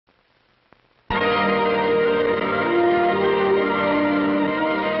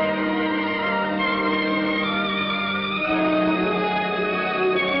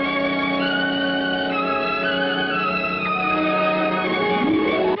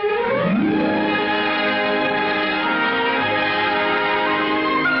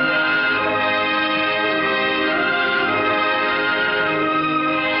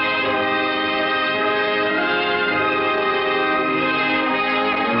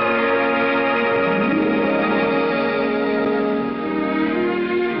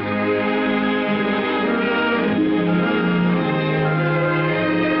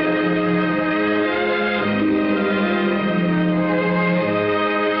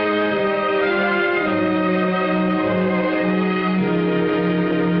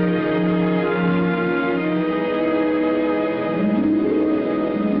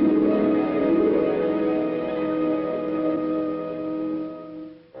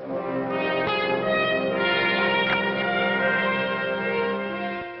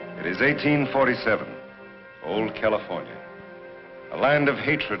is 1847, old California, a land of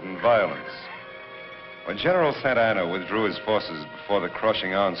hatred and violence. When General Santa Anna withdrew his forces before the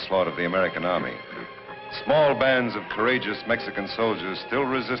crushing onslaught of the American army, small bands of courageous Mexican soldiers still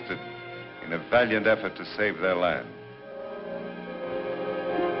resisted in a valiant effort to save their land.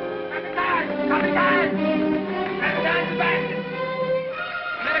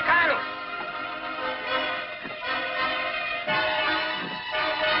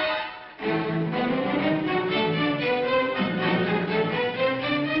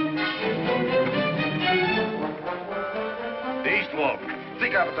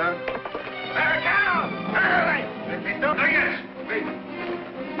 Capitan.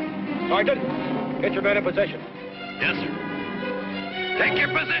 Sergeant, get your men in position. Yes, sir. Take your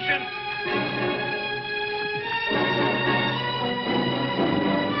position.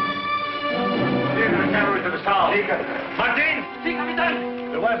 Cavalry to the south. Martin! Sí,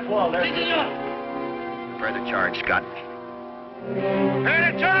 Capitán. The west wall there. Sí, senor. Prepare the charge, Scott.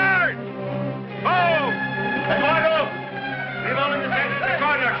 Prepare the charge! Move! Eduardo! Leave all in the center of the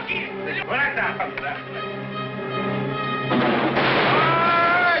corner. Correcta.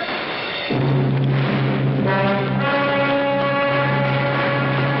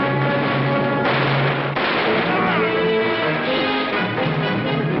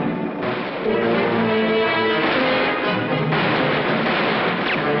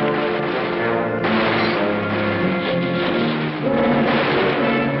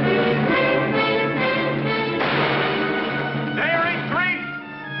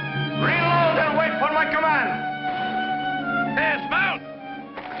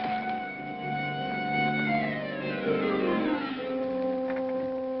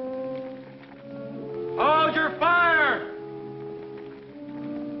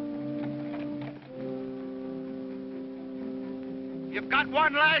 You've got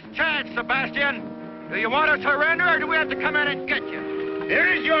one last chance, Sebastian. Do you want to surrender, or do we have to come in and get you? Here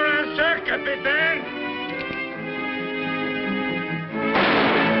is your answer, Capitan.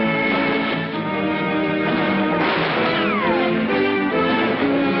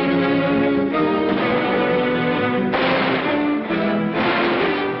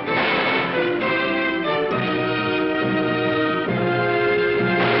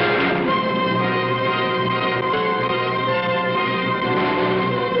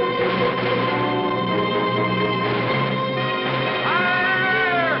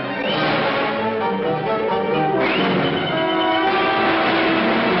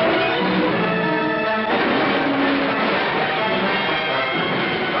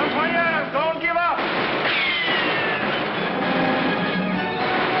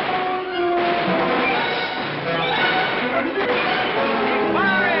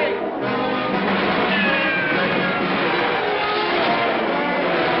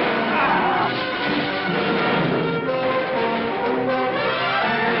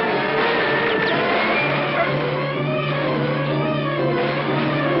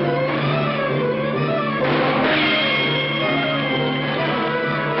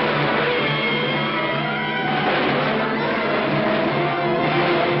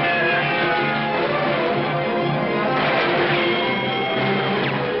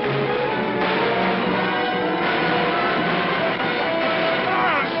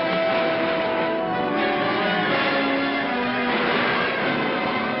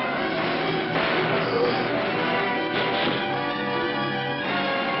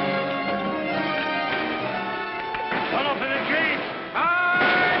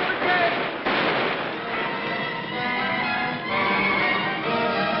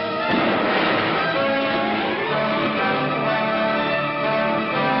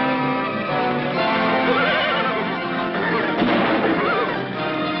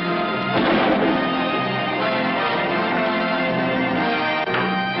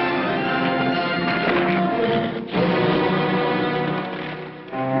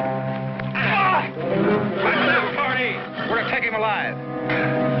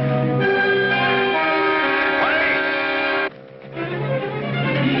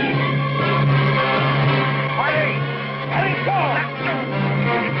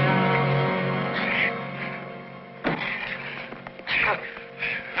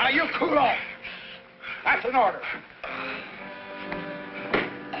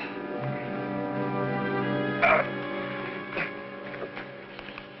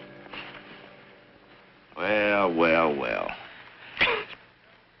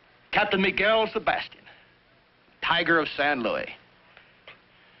 Captain Miguel Sebastian, Tiger of San Luis.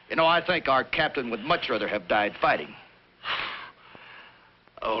 You know, I think our captain would much rather have died fighting.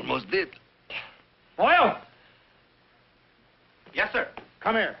 Almost did. Oil! Yes, sir.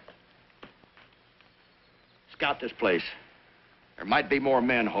 Come here. scout this place. There might be more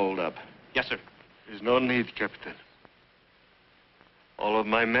men holed up. Yes, sir. There's no need, Captain. All of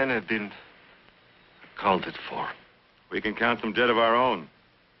my men have been accounted for. We can count them dead of our own.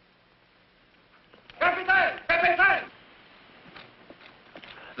 Captain! Captain!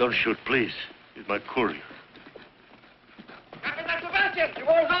 Don't shoot, please. He's my courier. Captain Sebastian, the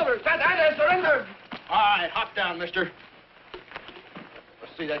war's over. Santa Ana surrendered. All right, hop down, mister.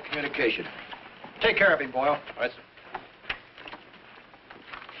 Let's see that communication. Take care of him, Boyle. All right, sir.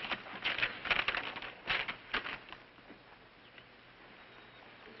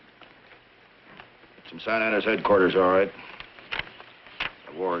 Some Santa Ana's headquarters, all right.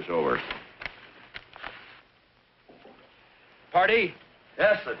 The war's over. Party?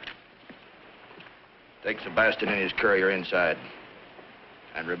 Yes, sir. Take Sebastian and his courier inside.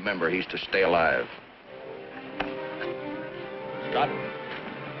 And remember, he's to stay alive. Scott,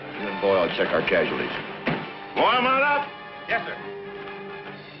 you and Boyle check our casualties. Boil mount up. Yes, sir.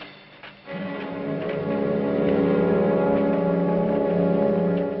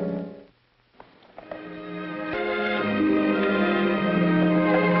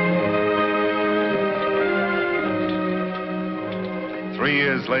 3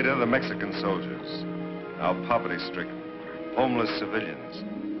 years later, the Mexican soldiers, now poverty-stricken, homeless civilians,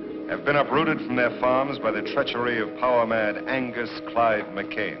 have been uprooted from their farms by the treachery of power-mad Angus Clyde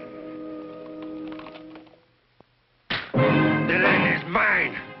McCain. The land is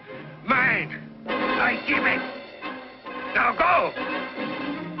mine. Mine. I give it. Now go.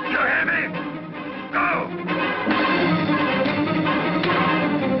 You hear me? Go.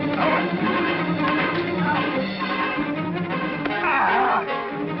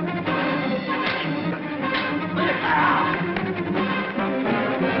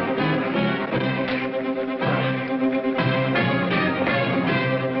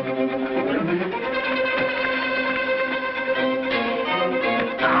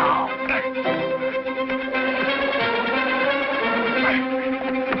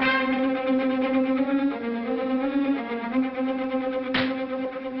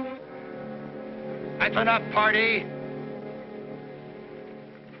 That's enough, party.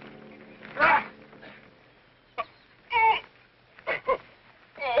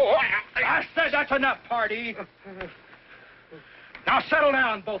 I said that's enough, party. Now settle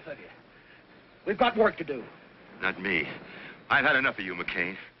down, both of you. We've got work to do. Not me. I've had enough of you,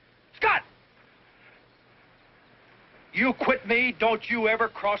 McCain. Scott! You quit me, don't you ever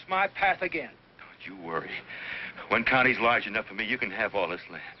cross my path again. Don't you worry. One county's large enough for me, you can have all this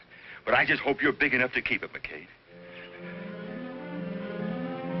land. But I just hope you're big enough to keep it, McCain.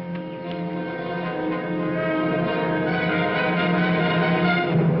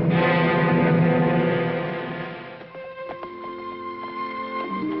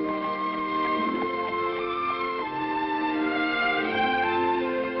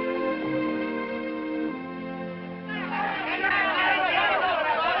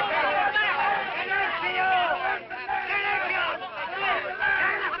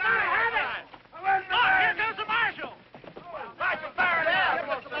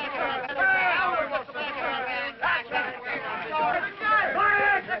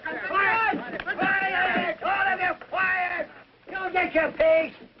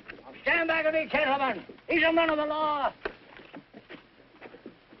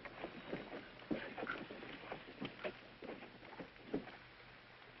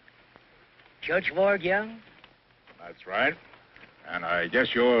 Judge Ward Young? That's right. And I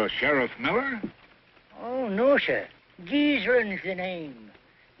guess you're Sheriff Miller? Oh, no, sir. Geezeran's the name.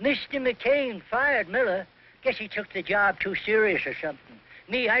 Mr. McCain fired Miller. Guess he took the job too serious or something.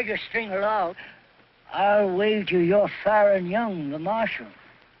 Me, I just string along. I'll wager you're Faron Young, the marshal.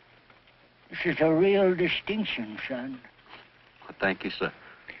 This is a real distinction, son. Well, thank you, sir.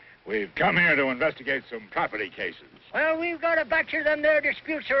 We've come here to investigate some property cases. Well, we've got a batch of them there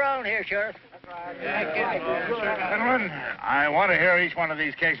disputes around here, Sheriff. Gentlemen, I want to hear each one of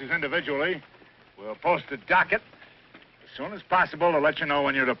these cases individually. We'll post a docket as soon as possible to let you know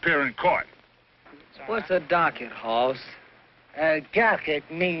when you'd appear in court. What's a docket, Hoss? A docket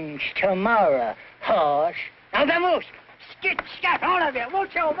means tomorrow, horse. Now, vamoose! Skit, scat, all of you!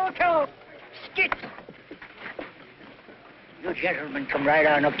 Mucho! Skit! You gentlemen come right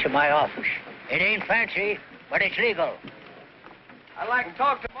on up to my office. It ain't fancy, but it's legal. I'd like to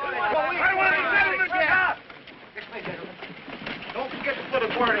talk to Marty. I want the gentleman to stop! Yes, my gentlemen. Don't forget to put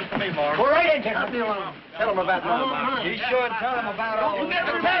a word in for me, Mark. Go right in, gentlemen. Tell him about that. Be sure and tell him about all Don't this.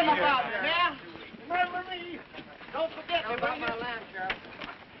 forget to tell him about it, now. Remember me. Don't forget About my land, Sheriff.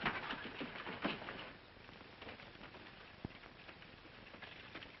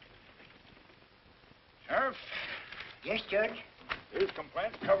 Sheriff? Sheriff, Yes, Judge. these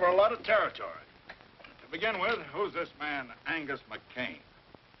complaints cover a lot of territory. To begin with, who's this man, Angus McCain?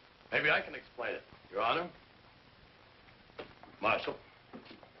 Maybe I can explain it, Your Honor. Marshal.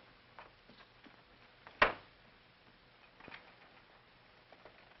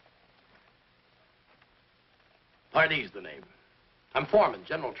 Pardee's the name. I'm foreman,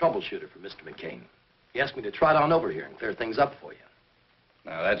 general troubleshooter for Mr. McCain. He asked me to trot on over here and clear things up for you.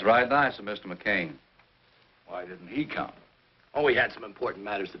 Now, that's right nice of Mr. McCain. Why didn't he come? Oh, we had some important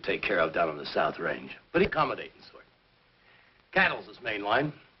matters to take care of down on the South Range, but he's accommodating sort. Cattle's his main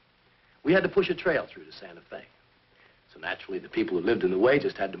line. We had to push a trail through to Santa Fe. So naturally, the people who lived in the way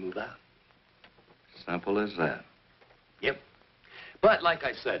just had to move out. Simple as that. Yep. But like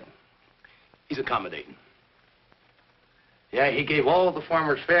I said, he's accommodating. Yeah, he gave all the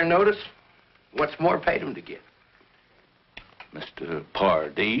farmers fair notice. What's more, paid them to get. Mr.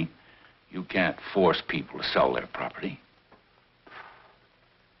 Pardee, you can't force people to sell their property.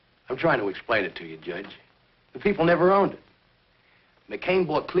 I'm trying to explain it to you, Judge. The people never owned it. McCain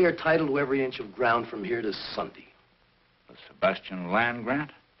bought clear title to every inch of ground from here to Sunday. The Sebastian land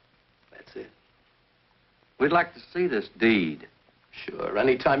grant? That's it. We'd like to see this deed. Sure,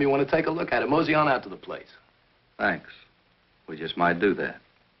 anytime you want to take a look at it, mosey on out to the place. Thanks. We just might do that.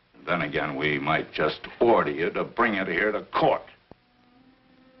 Then again, we might just order you to bring it here to court.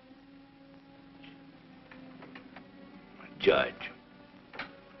 Judge,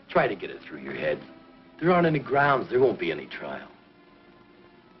 try to get it through your head. There aren't any grounds. There won't be any trial.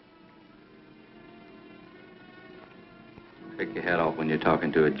 Take your hat off when you're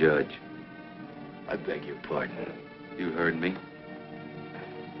talking to a judge. I beg your pardon. You heard me.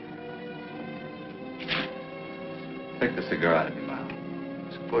 Take the cigar out of your mouth.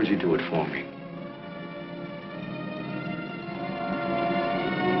 Suppose you do it for me.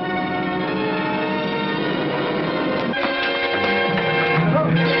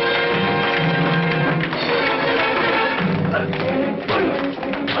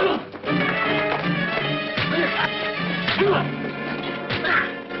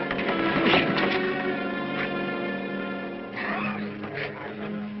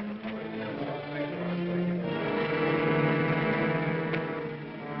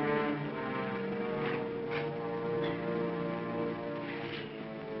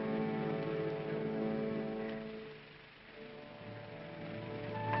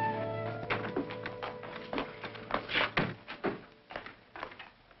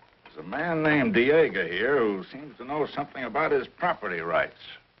 There's a man named Diego here who seems to know something about his property rights.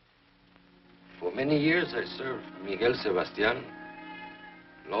 For many years, I served Miguel Sebastian.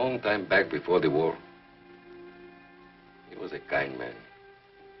 Long time back before the war. He was a kind man.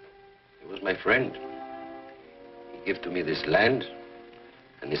 He was my friend. He gave to me this land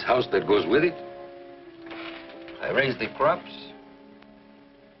and this house that goes with it. I raised the crops.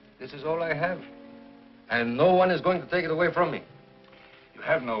 This is all I have. And no one is going to take it away from me. You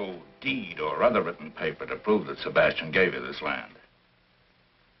have no deed or other written paper to prove that Sebastian gave you this land.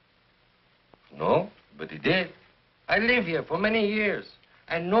 No, but he did. I live here for many years.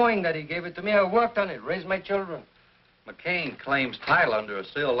 And knowing that he gave it to me, I worked on it, raised my children. McCain claims title under a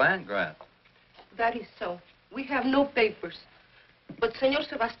sealed land grant. That is so. We have no papers. But Senor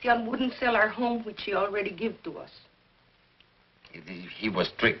Sebastian wouldn't sell our home, which he already gave to us. He was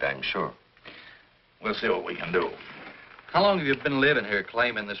strict, I'm sure. We'll see what we can do. How long have you been living here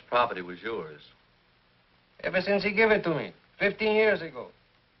claiming this property was yours? Ever since he gave it to me, 15 years ago.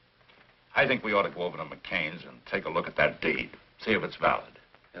 I think we ought to go over to McCain's and take a look at that deed, see if it's valid.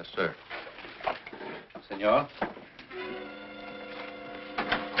 Yes, sir. Senor?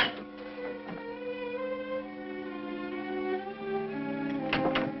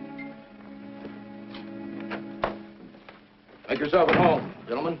 Make yourself at home,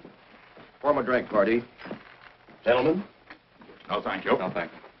 gentlemen. Pour 'em a drink, Pardee. Gentlemen? No, thank you. No,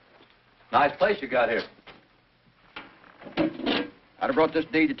 thank you. Nice place you got here. I'd have brought this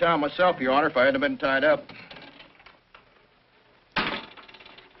deed to town myself, Your Honor, if I hadn't been tied up.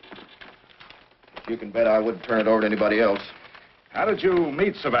 You can bet I wouldn't turn it over to anybody else. How did you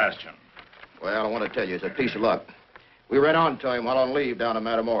meet Sebastian? Well, I want to tell you, it's a piece of luck. We ran on to him while on leave down in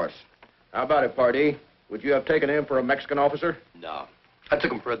Matamoros. How about it, Pardee? Would you have taken him for a Mexican officer? No. I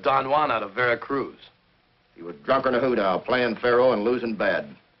took him for a Don Juan out of Veracruz. He was drunk in a hoot-owl, playing faro and losing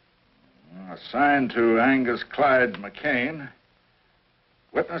bad. Assigned to Angus Clyde McCain.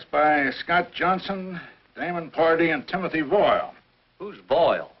 Witnessed by Scott Johnson, Damon Pardee, and Timothy Boyle. Who's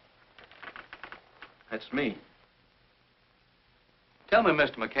Boyle? That's me. Tell me,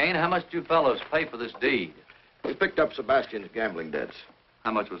 Mr. McCain, how much did you fellows pay for this deed? We picked up Sebastian's gambling debts.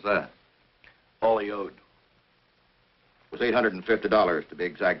 How much was that? All he owed. It was $850 to be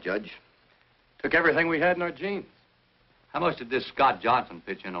exact, Judge. Took everything we had in our jeans. How much did this Scott Johnson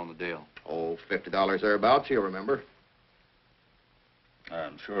pitch in on the deal? Oh, $50 thereabouts, you'll remember.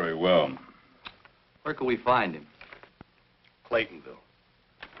 I'm sure he will. Where can we find him? Claytonville.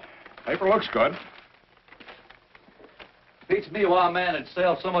 Paper looks good. Beats me why a man would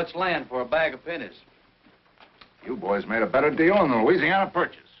sell so much land for a bag of pennies. You boys made a better deal than the Louisiana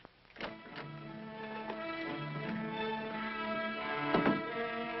Purchase.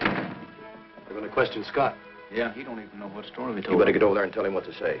 They're going to question Scott. Yeah, he don't even know what story we You told better him. get over there and tell him what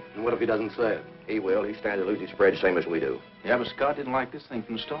to say. And what if he doesn't say it? He will. He stands to lose his spread same as we do. Yeah, but Scott didn't like this thing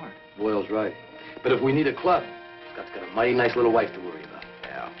from the start. Boyle's right. But if we need a club, Scott's got a mighty nice little wife to worry about.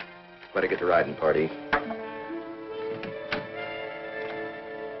 Yeah. Better get to riding, party.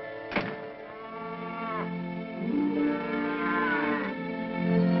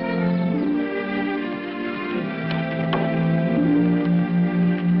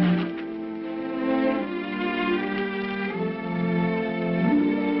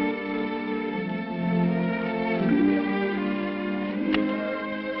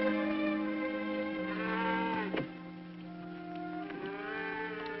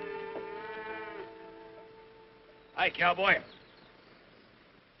 Hi, cowboy.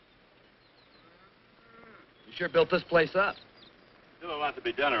 You sure built this place up. Still a lot to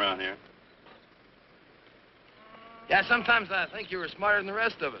be done around here. Yeah, sometimes I think you were smarter than the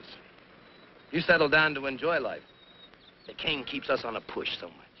rest of us. You settled down to enjoy life. The king keeps us on a push so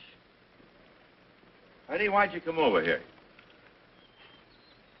much. Eddie, why'd you come over here?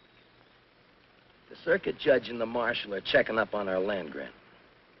 The circuit judge and the marshal are checking up on our land grant.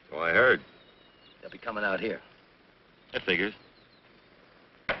 So I heard. They'll be coming out here. That figures.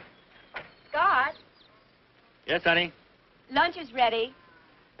 Scott, Yes, honey? lunch is ready.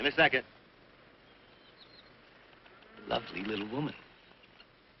 In a second. Lovely little woman.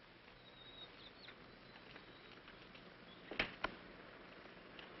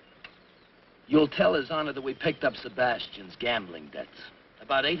 You'll tell His Honor that we picked up Sebastian's gambling debts.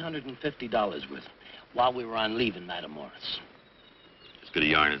 About $850 worth while we were on leave in Matamoros. As good a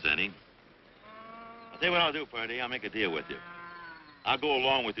yarn as any. I'll tell you what I'll do, Party. I'll make a deal with you. I'll go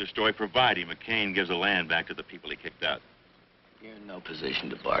along with your story, providing McCain gives the land back to the people he kicked out. You're in no position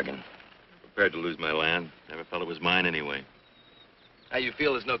to bargain. Prepared to lose my land. Never felt it was mine anyway. How you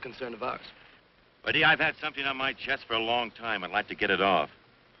feel is no concern of ours. Buddy, I've had something on my chest for a long time. I'd like to get it off.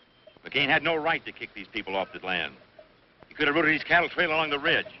 McCain had no right to kick these people off the land. He could have routed his cattle trail along the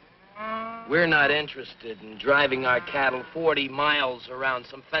ridge. We're not interested in driving our cattle 40 miles around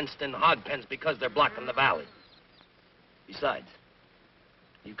some fenced-in hog pens because they're blocking the valley. Besides,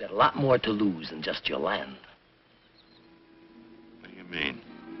 you've got a lot more to lose than just your land. What do you mean?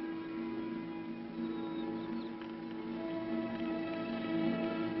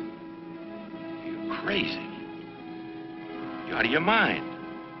 You're crazy. You're out of your mind.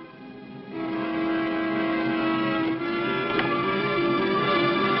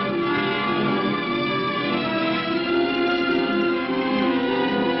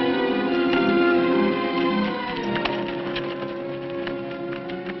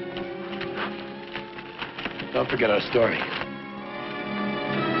 Don't forget our story.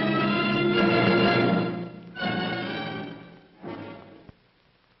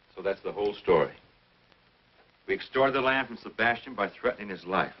 So that's the whole story. We extorted the land from Sebastian by threatening his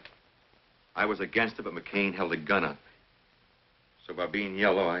life. I was against it, but McCain held a gun on me. So by being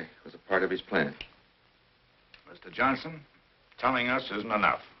yellow, I was a part of his plan. Mr. Johnson, telling us isn't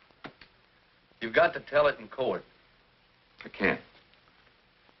enough. You've got to tell it in court. I can't.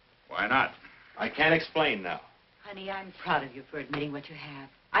 Why not? I can't explain now. Honey, I'm proud of you for admitting what you have.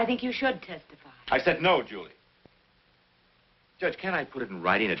 I think you should testify. I said no, Julie. Judge, can't I put it in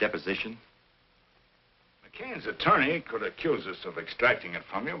writing, a deposition? McCain's attorney could accuse us of extracting it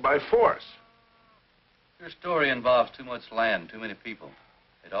from you by force. Your story involves too much land, too many people.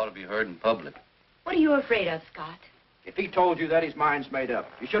 It ought to be heard in public. What are you afraid of, Scott? If he told you that, his mind's made up.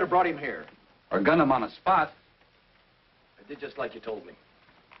 You should have brought him here. Or gun him on a spot. I did just like you told me.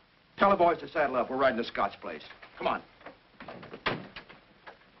 Tell the boys to saddle up. We're riding to Scott's place. Come on.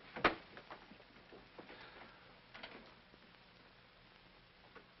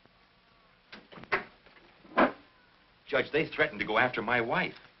 Judge, they threatened to go after my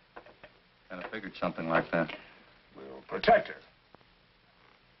wife. Kind of figured something like that. We'll protect her.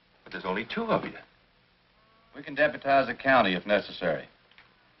 But there's only two of you. We can deputize the county if necessary.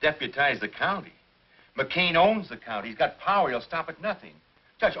 Deputize the county. McCain owns the county. He's got power. He'll stop at nothing.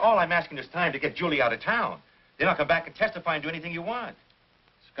 Judge, all I'm asking is time to get Julie out of town. Then I'll come back and testify and do anything you want.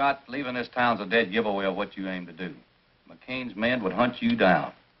 Scott, leaving this town's a dead giveaway of what you aim to do. McCain's men would hunt you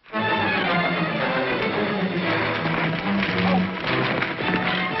down.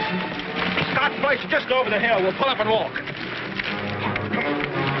 Scott's place is just over the hill. We'll pull up and walk.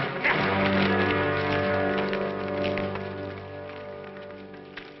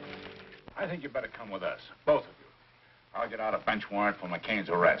 I think you better come with us, both of you. I'll get out a bench warrant for McCain's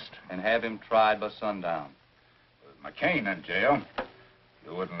arrest. And have him tried by sundown. With McCain in jail,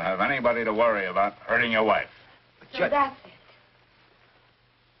 you wouldn't have anybody to worry about hurting your wife. So that's it.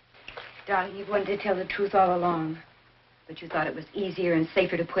 Darling, you've wanted to tell the truth all along. But you thought it was easier and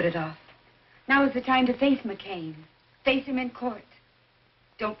safer to put it off. Now is the time to face McCain. Face him in court.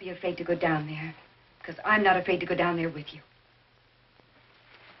 Don't be afraid to go down there. Because I'm not afraid to go down there with you.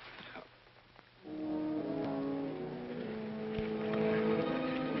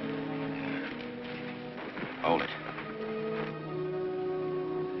 Hold it.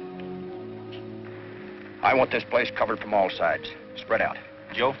 I want this place covered from all sides. Spread out.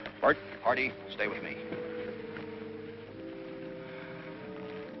 Joe? Bart? Hardy, stay with me.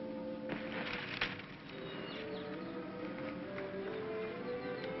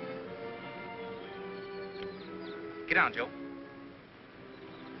 Get down, Joe.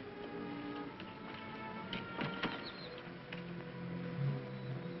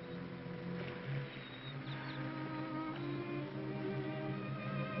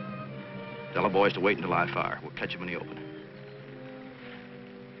 Tell the boys to wait until I fire. We'll catch them in the open.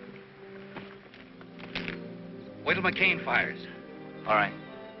 Wait till McCain fires. All right.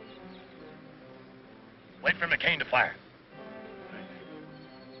 Wait for McCain to fire.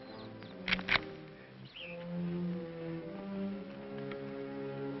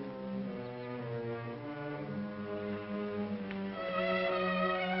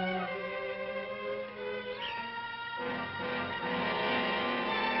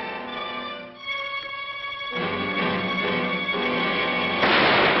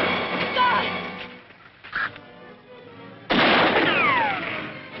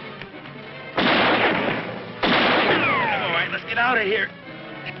 Out of here.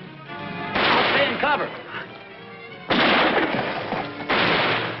 I'll stay in cover.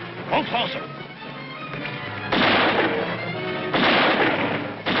 Go closer.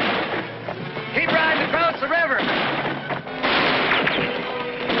 Keep riding across the river.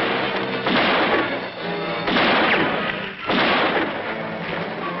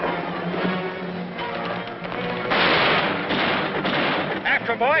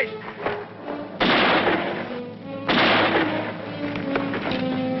 After 'em, boys.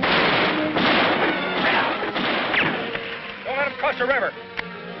 Cross the river.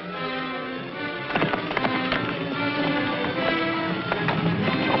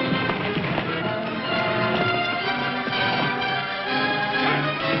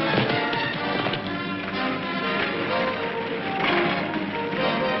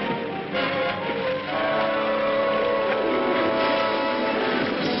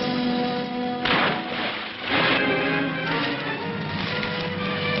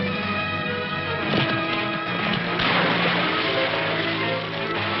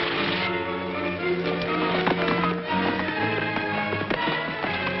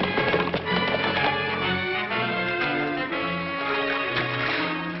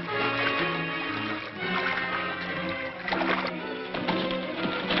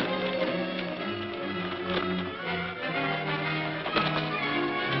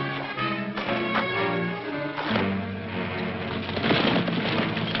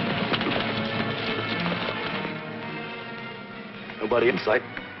 Nobody in sight.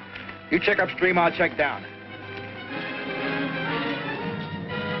 You check upstream, I'll check down.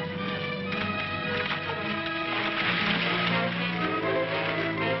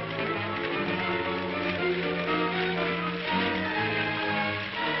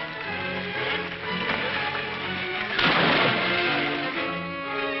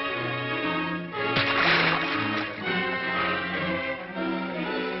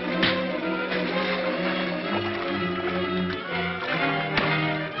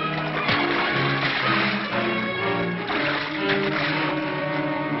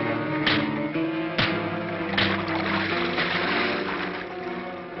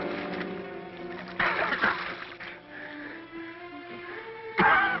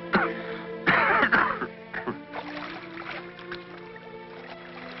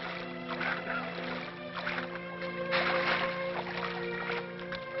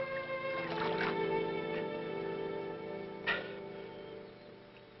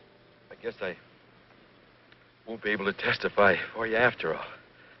 I guess I won't be able to testify for you after all.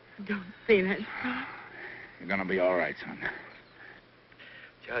 Don't say that, Scott. You're gonna be all right, son.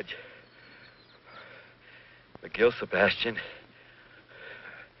 Judge, McGill Sebastian.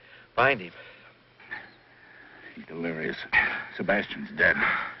 Find him. He's delirious. Sebastian's dead.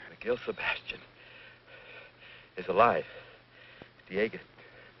 McGill Sebastian is alive. Diego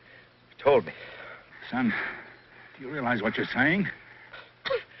told me. Son, do you realize what you're saying?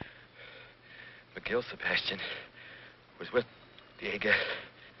 McGill Sebastian was with Diego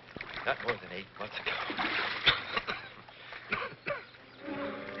not more than 8 months ago.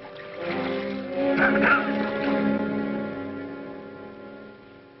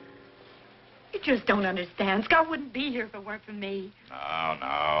 You just don't understand. Scott wouldn't be here if it weren't for me.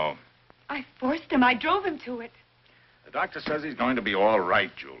 No. I forced him. I drove him to it. The doctor says he's going to be all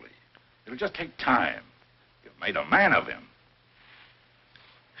right, Julie. It'll just take time. You've made a man of him.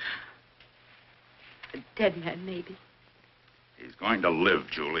 A dead man, maybe. He's going to live,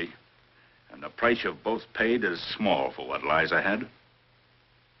 Julie. And the price you've both paid is small for what lies ahead.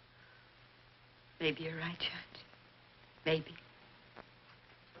 Maybe you're right, Judge. Maybe.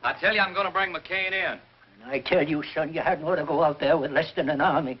 I tell you, I'm going to bring McCain in. And I tell you, son, you hadn't ought to go out there with less than an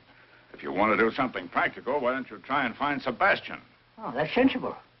army. If you want to do something practical, why don't you try and find Sebastian? Oh, that's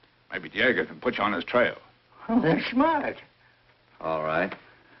sensible. Maybe Diego can put you on his trail. Oh, that's smart. All right.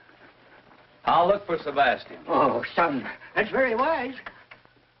 I'll look for Sebastian. Oh, son, that's very wise.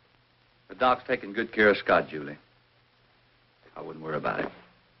 The doc's taking good care of Scott, Julie. I wouldn't worry about it.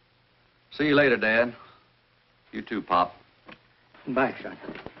 See you later, Dad. You too, Pop. Bye, son.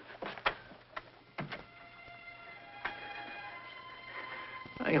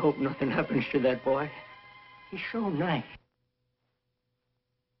 I hope nothing happens to that boy. He's so nice.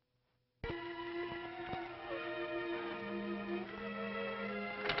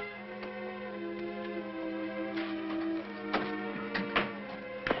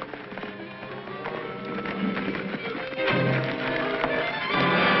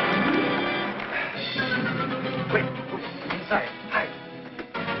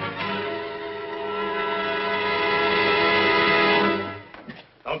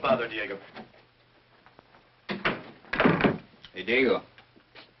 Don't bother, Diego. Hey, Diego.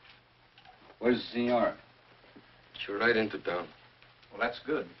 Where's the senor? You're right into town. Well, that's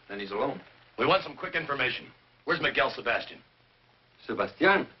good. Then he's alone. We want some quick information. Where's Miguel Sebastian?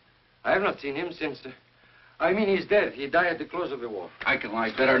 Sebastian? I have not seen him since... I mean, he's dead. He died at the close of the war. I can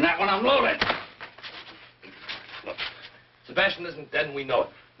lie better than that when I'm loaded. Look, Sebastian isn't dead and we know it.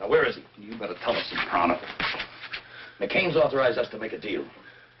 Now, where is he? You better tell us, Soprano. McCain's authorized us to make a deal.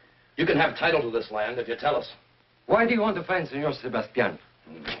 You can have title to this land if you tell us. Why do you want to find Senor Sebastian?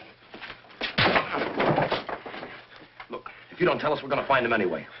 Look, if you don't tell us, we're going to find him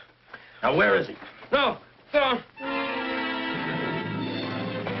anyway. Now, where is he? No, no.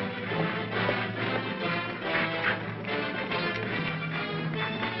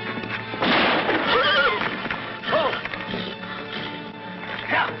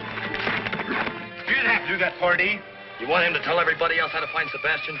 You didn't have to do that, Pardee. You want him to tell everybody else how to find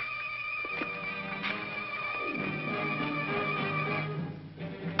Sebastian?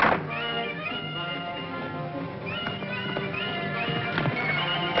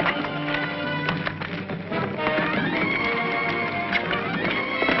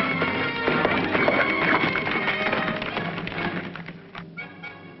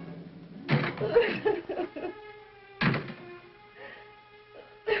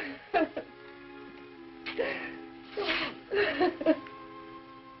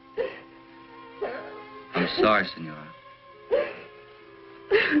 I'm sorry, Senora.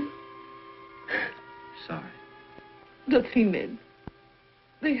 Sorry. The 3 men.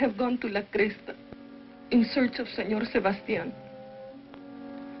 They have gone to La Cresta in search of Senor Sebastian.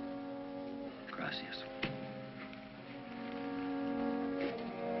 Gracias.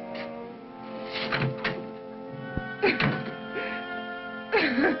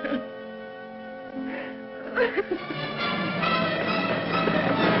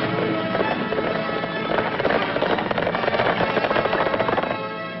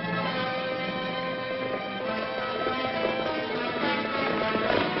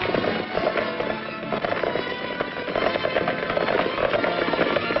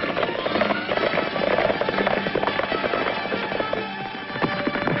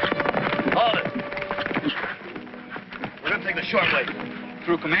 Short way.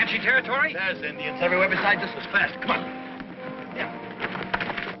 Through Comanche territory? There's Indians everywhere besides this was fast. Come on.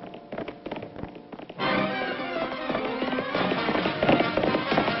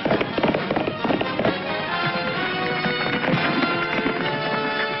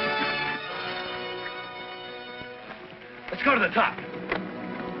 Let's go to the top.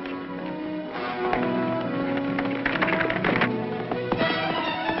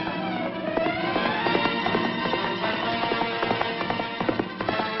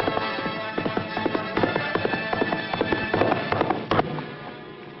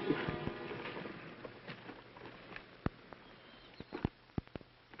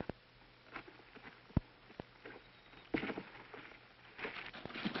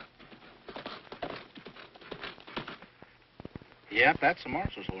 Yep, that's the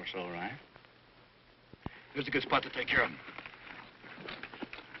marshal's horse, all right. Here's a good spot to take care of him.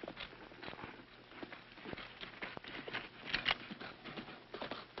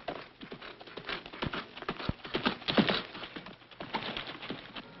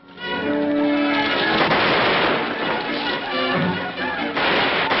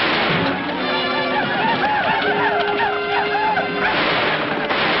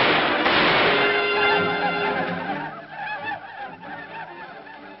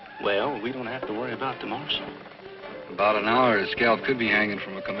 Well, we don't have to worry about the marshal. About an hour, his scalp could be hanging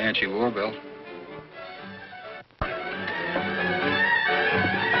from a Comanche war belt.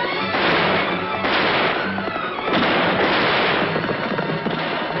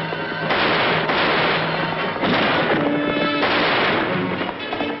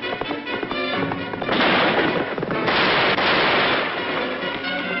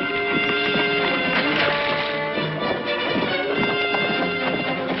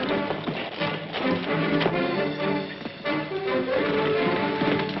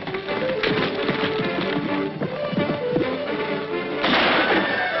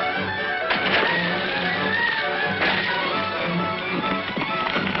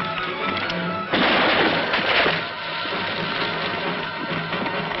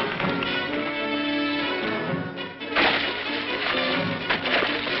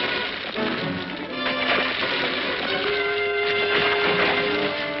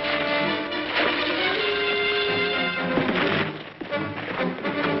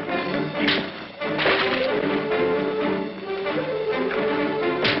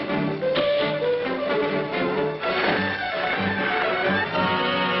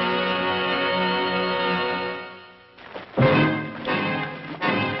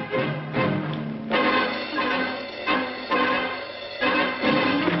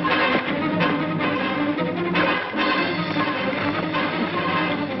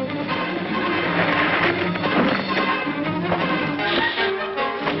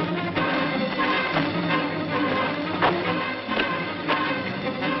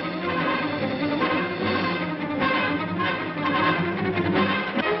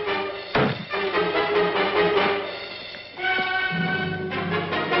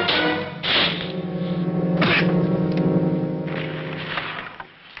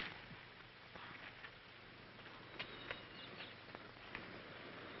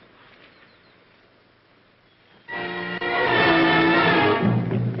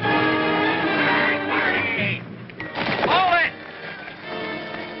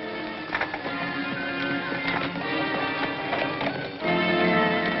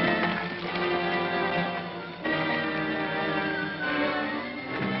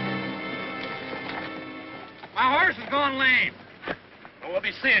 My horse is gone lame. Well, we'll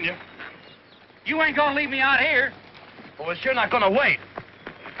be seeing you. You ain't gonna leave me out here. Well, we're sure not gonna wait.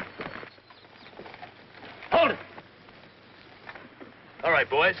 Hold it. All right,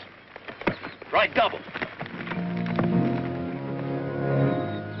 boys. Right double.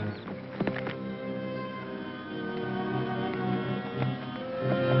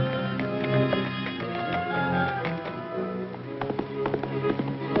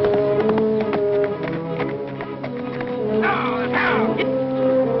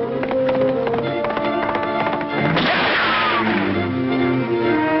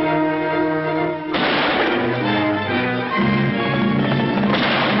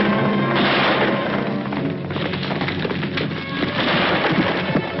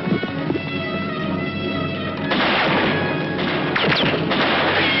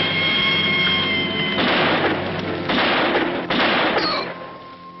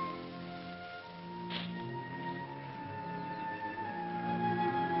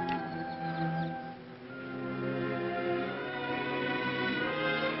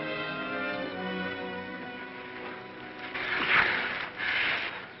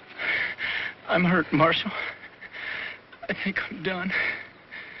 I'm hurt, Marshal. I think I'm done.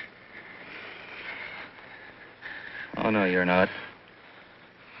 Oh, no, you're not.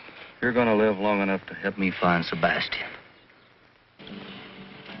 You're gonna live long enough to help me find Sebastian.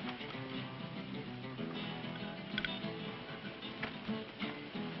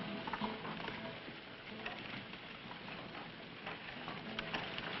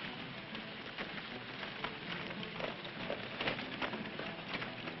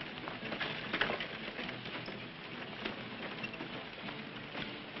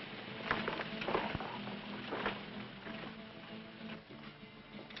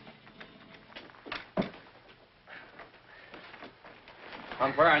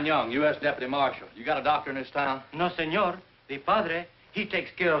 I'm Faron Young, U.S. Deputy Marshal. You got a doctor in this town? No, senor. The padre, he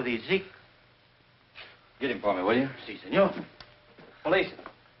takes care of the sick. Get him for me, will you? Si, senor. Police.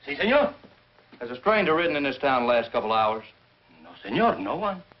 Si, senor. Has a stranger ridden in this town the last couple hours? No, senor, no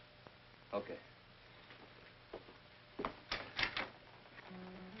one. Okay.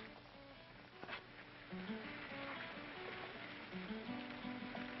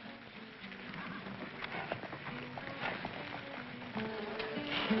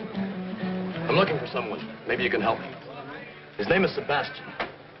 I'm looking for someone. Maybe you can help me. His name is Sebastian.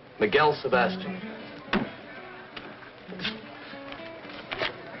 Miguel Sebastian.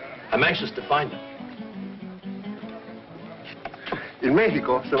 I'm anxious to find him. In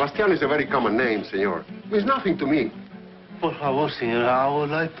Mexico, Sebastian is a very common name, senor. It means nothing to me. Por favor, señor, I would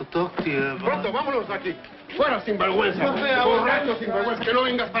like to talk to you about... Pronto, vámonos de aquí. Fuera, sinvergüenza. No sea Borracho, sinvergüenza. Que no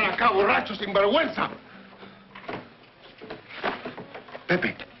vengas para acá, borracho, sinvergüenza.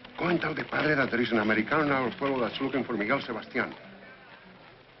 Pepe, go and tell the padre that there is an American in our pueblo that's looking for Miguel Sebastián.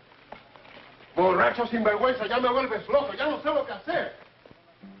 Borracho, sinvergüenza, ya me vuelves loco. Ya no sé lo que hacer.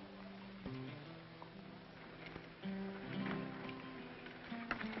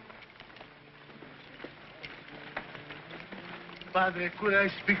 Padre, could I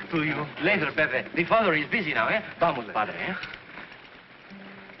speak to you? Later, Pepe. The father is busy now, eh? Vamos, padre, eh?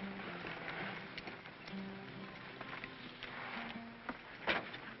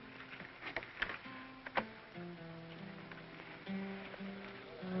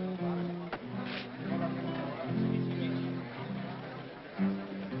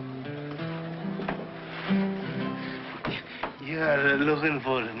 You are looking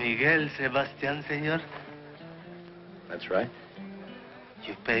for Miguel Sebastián, senor? That's right.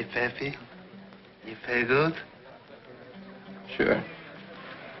 You pay Pepe? You pay good? Sure.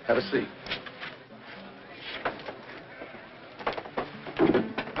 Have a seat.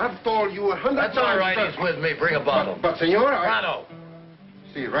 I've told you 100 times. That's all right. that- He's with me. Bring a bottle. But senor, I... Prado.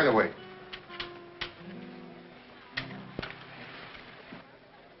 See, right away.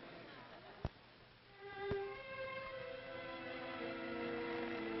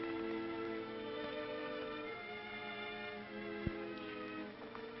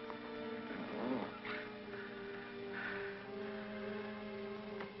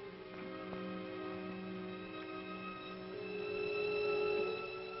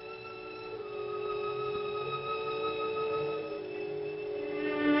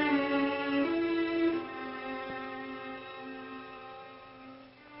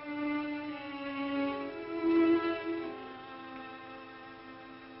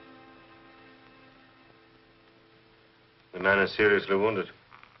 The man is seriously wounded.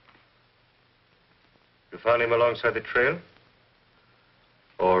 You found him alongside the trail?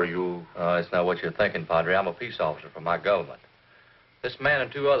 Or you... It's not what you're thinking, Padre. I'm a peace officer for my government. This man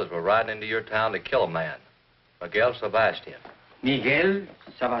and two others were riding into your town to kill a man. Miguel Sebastian. Miguel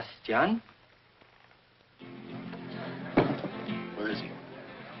Sebastián? Where is he?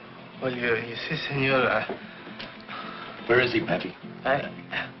 Well, you see, senor, Where is he, Pepe?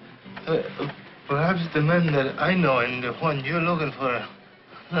 Perhaps the man that I know and the one you're looking for are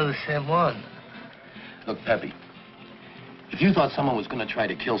not the same one. Look, Pepe, if you thought someone was going to try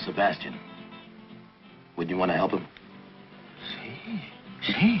to kill Sebastian, wouldn't you want to help him?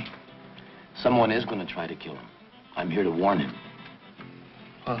 See. Someone is going to try to kill him. I'm here to warn him.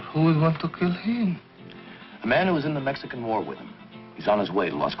 Well, who would want to kill him? A man who was in the Mexican War with him. He's on his way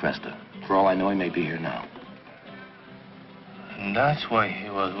to Las Crestas. For all I know, he may be here now. And that's why he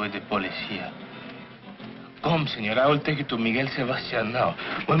was with the policia. Come, senor, I will take you to Miguel Sebastián now.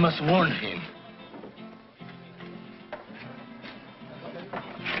 We must warn him.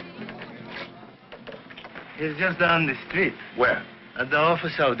 He's just down the street. Where? At the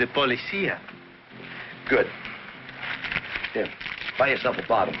office of the policia. Good. Here, buy yourself a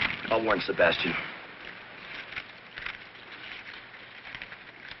bottle. I'll warn Sebastian.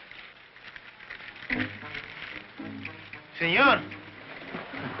 Senor.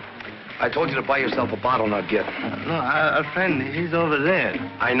 I told you to buy yourself a bottle, not get. No, our friend, he's over there.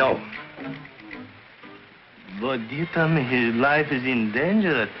 I know. But you tell me his life is in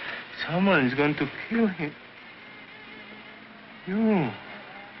danger, that someone is going to kill him.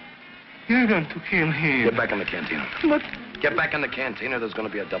 You're going to kill him. Get back in the cantina. But... Get back in the cantina, there's going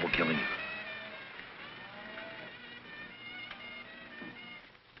to be a double killing.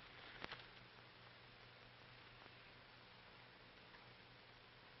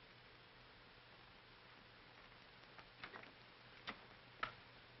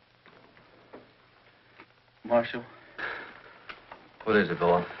 Marshal. What is it,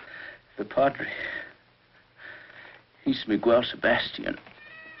 Boa? The Padre. He's Miguel Sebastian.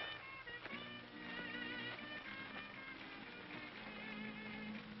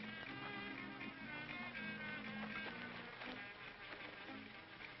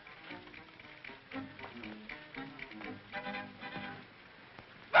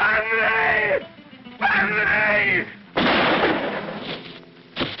 of the day.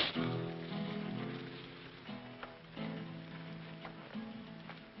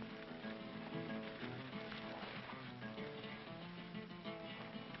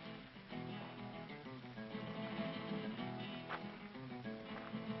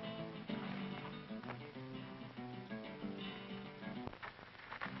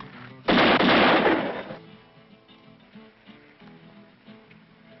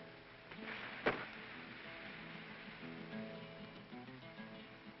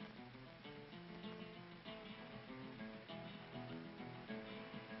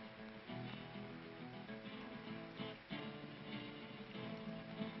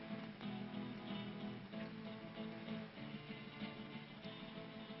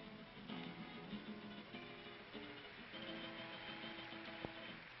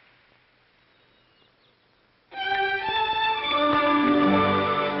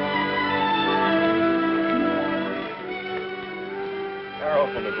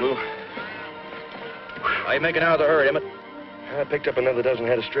 How you making out of the herd, Emmett? I picked up another dozen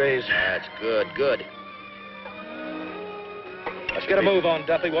head of strays. That's good, good. Let's get a move on,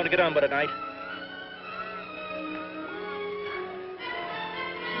 Duffy. Want to get on by tonight.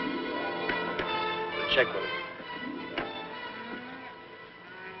 Check with him.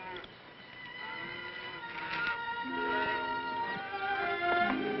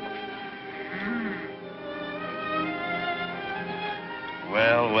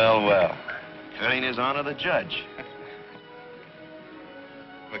 Well. Turning his honor the judge.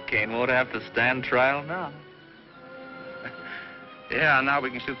 McCain won't have to stand trial now. Yeah, now we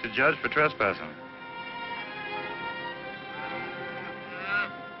can shoot the judge for trespassing.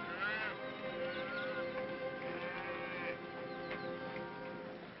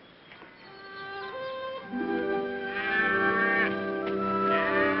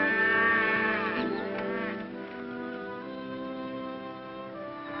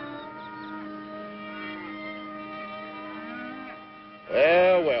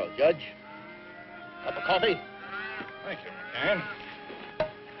 Well, Judge. Cup of coffee? Thank you, McCain.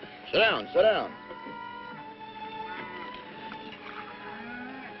 Sit down, sit down.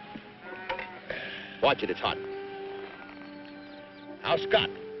 Watch it, it's hot. How's Scott?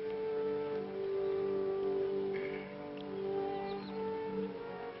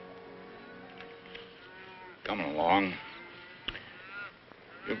 Coming along.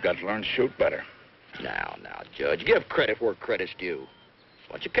 You've got to learn to shoot better. Now, Judge, give credit where credit's due.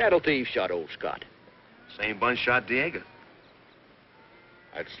 Bunch of cattle thieves shot old Scott. Same bunch shot Diego.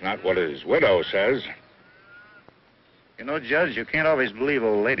 That's not what his widow says. You know, Judge, you can't always believe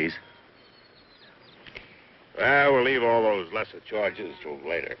old ladies. Well, we'll leave all those lesser charges till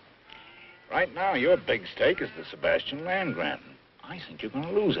later. Right now, your big stake is the Sebastian land grant. I think you're going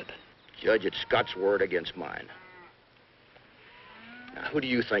to lose it. Judge, it's Scott's word against mine. Now, who do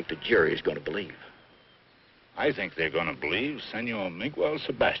you think the jury is going to believe? I think they're going to believe Senor Miguel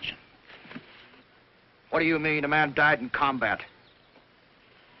Sebastian. What do you mean? A man died in combat.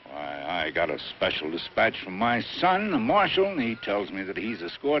 Why, I got a special dispatch from my son, the marshal, and he tells me that he's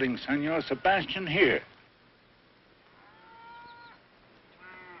escorting Senor Sebastian here.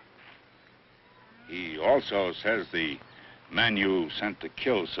 He also says the men you sent to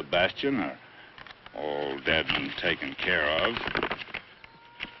kill Sebastian are all dead and taken care of.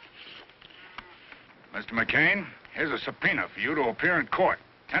 Mr. McCain, here's a subpoena for you to appear in court,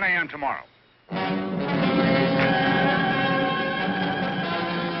 10 a.m. tomorrow. I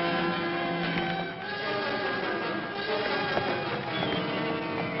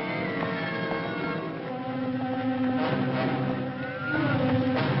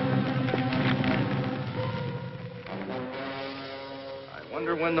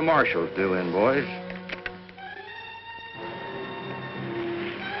wonder when the marshal's due in, boys.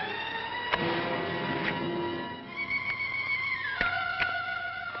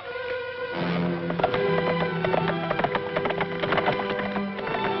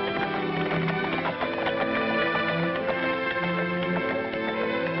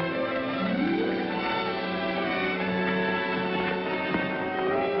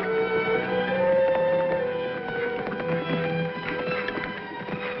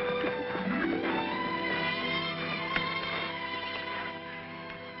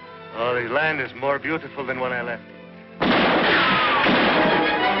 Oh, the land is more beautiful than when I left.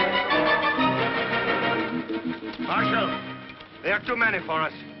 Marshal, there are too many for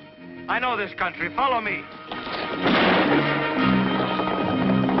us. I know this country. Follow me.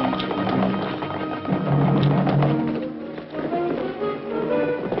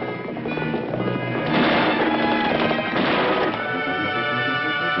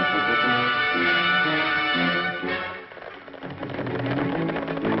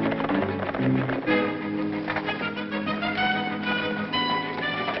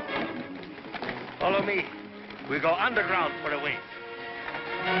 Follow me. We go underground for a wait.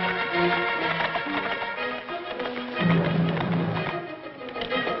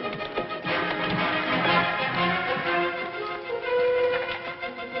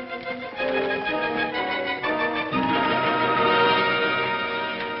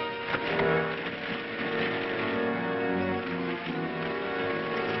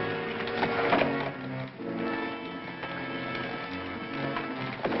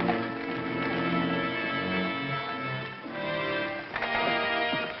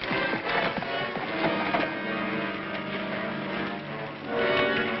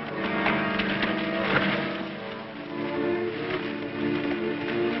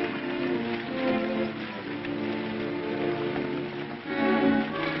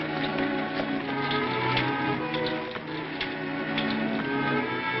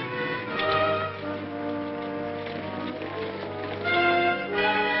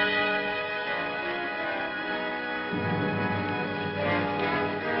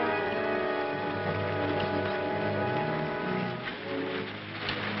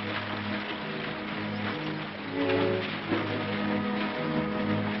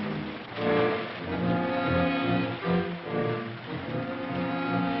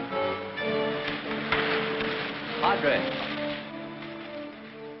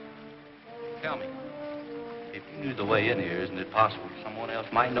 Tell me, if you knew the way in here, isn't it possible someone else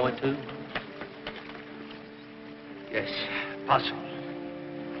might know it too? Yes, possible.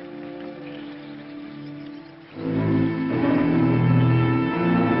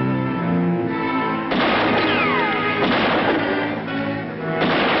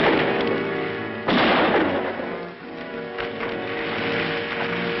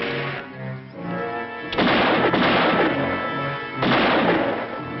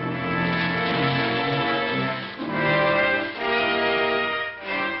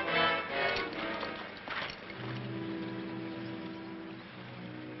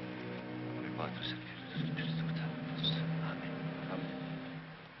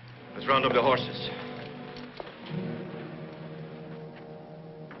 Let's round up the horses.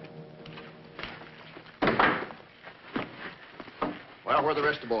 Well, where are the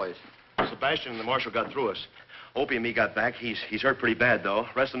rest of the boys? Sebastian and the marshal got through us. Opie and me got back. He's hurt pretty bad, though.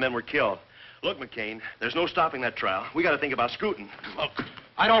 The rest of the men were killed. Look, McCain, there's no stopping that trial. We got to think about scooting. Look,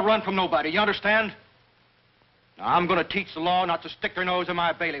 I don't run from nobody, you understand? Now, I'm going to teach the law not to stick their nose in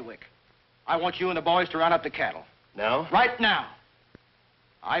my bailiwick. I want you and the boys to round up the cattle. Now? Right now.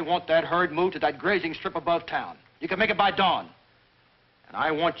 I want that herd moved to that grazing strip above town. You can make it by dawn. And I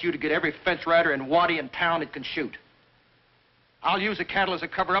want you to get every fence rider and waddy in town that can shoot. I'll use the cattle as a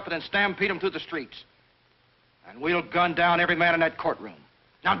cover-up and then stampede them through the streets. And we'll gun down every man in that courtroom.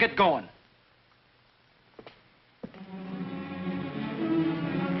 Now get going.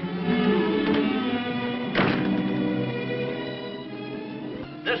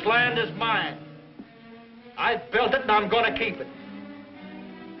 This land is mine. I built it and I'm going to keep it.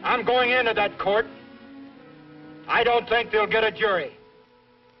 I'm going into that court. I don't think they'll get a jury.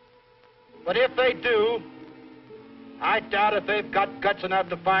 But if they do, I doubt if they've got guts enough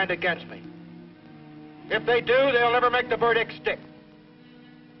to find against me. If they do, they'll never make the verdict stick.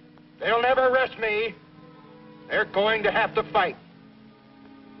 They'll never arrest me. They're going to have to fight.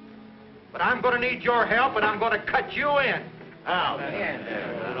 But I'm going to need your help, and I'm going to cut you in. How?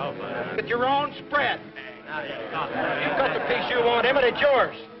 With your own spread. You've got the piece you want, Emmett, it's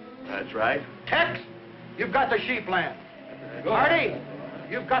yours. That's right. Tex, you've got the sheep land. Marty,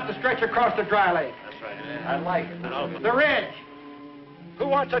 you've got the stretch across the dry lake. That's right. I like it. The ridge. Who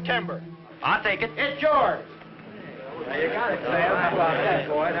wants the timber? I'll take it. It's yours. Now, you got it, Sam. How about that,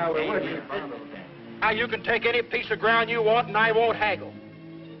 boy? Now, we're with you. Now, you can take any piece of ground you want, and I won't haggle.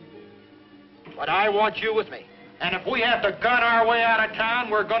 But I want you with me. And if we have to gun our way out of town,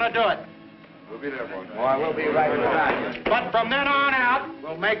 we're going to do it. We'll be there, boy. Boy, we'll be right behind you. But from then on out,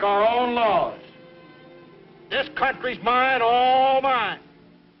 we'll make our own laws. This country's mine, all mine.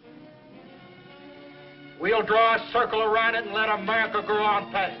 We'll draw a circle around it and let America go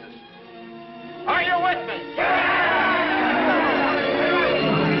on past us. Are you with me? Yeah!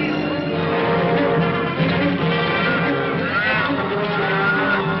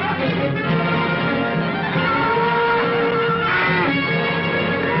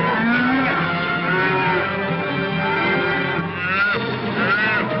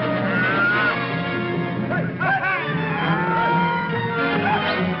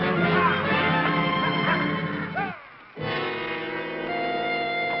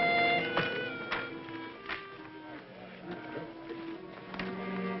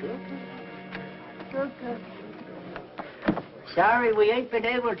 Sorry we ain't been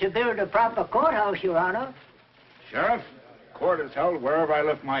able to build a proper courthouse, Your Honor. Sheriff, court is held wherever I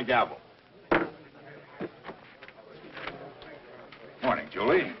lift my gavel. Morning,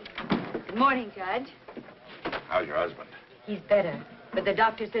 Julie. Good morning, Judge. How's your husband? He's better, but the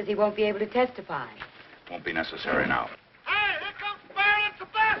doctor says he won't be able to testify. Won't be necessary now. Hey, here comes Faron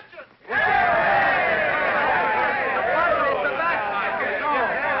Sebastian!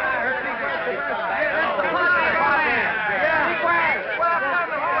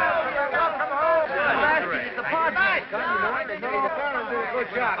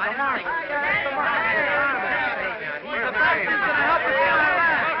 Good job. Come on.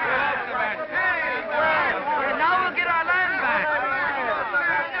 Now we'll get our land back.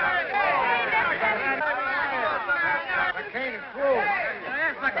 McCain is through.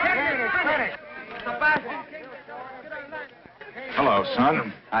 Yes, McCain is finished. Sebastian. Hello,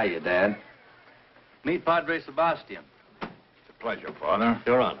 son. Hiya, Dad. Meet Padre Sebastian. It's a pleasure, Father.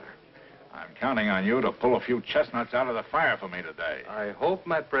 Your Honor. I'm counting on you to pull a few chestnuts out of the fire for me today. I hope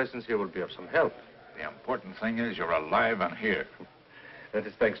my presence here will be of some help. The important thing is you're alive and here. That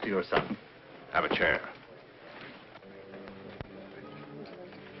is thanks to your son. Have a chair.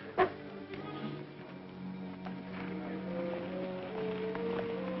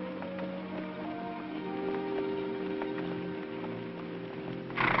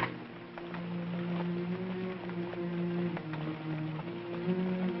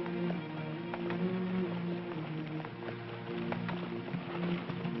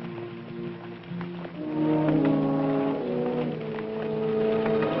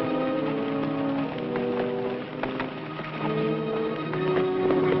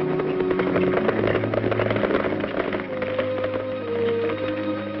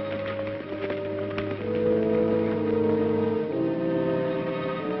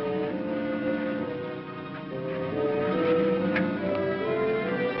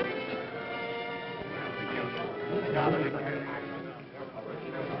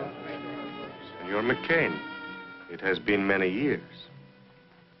 Senor McCain, it has been many years.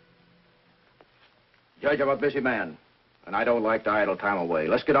 Judge, I'm a busy man, and I don't like to idle time away.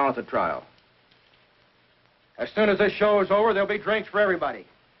 Let's get on with the trial. As soon as this show is over, there'll be drinks for everybody.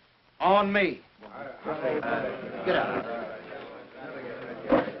 On me. Get out.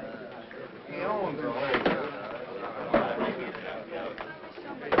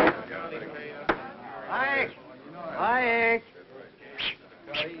 Ike! Ike!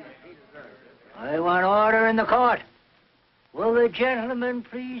 I want order in the court. Will the gentlemen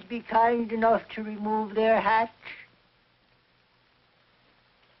please be kind enough to remove their hats?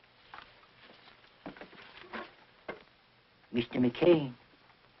 Mr. McCain.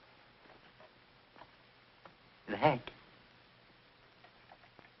 Your hat.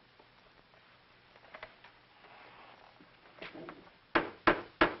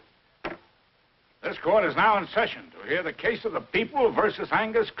 This court is now in session to hear the case of the people versus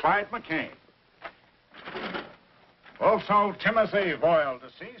Angus Clyde McCain. Also, Timothy Voyle,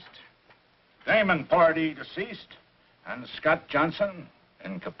 deceased, Damon Pardee, deceased, and Scott Johnson,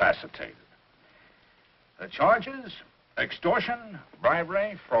 incapacitated. The charges, extortion,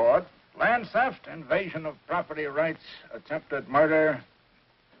 bribery, fraud, land theft, invasion of property rights, attempted murder,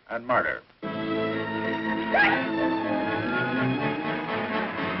 and murder.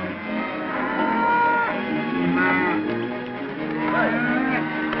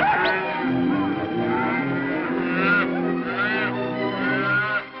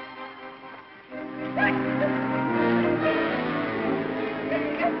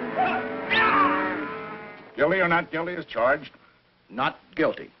 Guilty or not guilty is charged? Not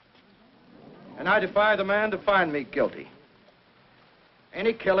guilty. And I defy the man to find me guilty.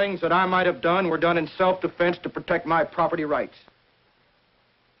 Any killings that I might have done were done in self-defense to protect my property rights.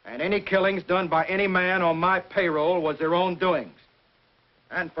 And any killings done by any man on my payroll was their own doings.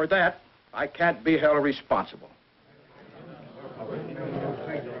 And for that, I can't be held responsible.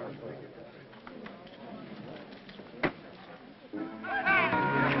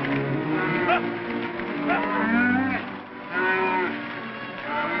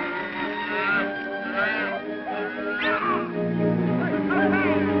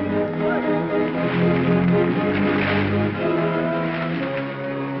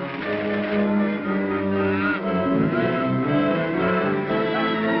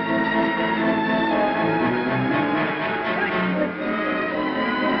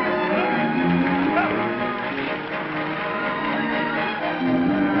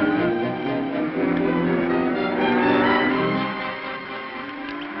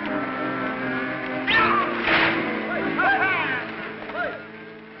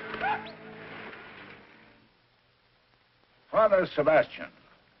 Sebastian,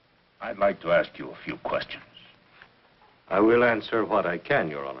 I'd like to ask you a few questions. I will answer what I can,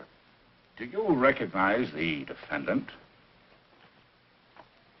 Your Honor. Do you recognize the defendant?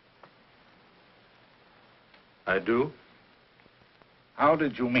 I do. How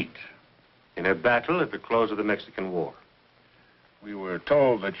did you meet? In a battle at the close of the Mexican War. We were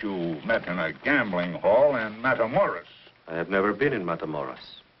told that you met in a gambling hall in Matamoros. I have never been in Matamoros.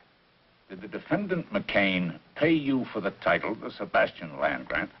 Did the defendant McCain pay you for the title, the Sebastian land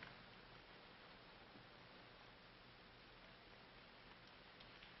grant?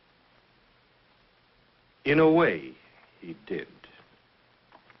 In a way, he did.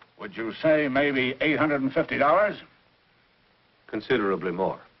 Would you say maybe $850? Considerably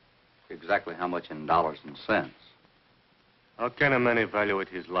more. Exactly how much in dollars and cents? How can a man evaluate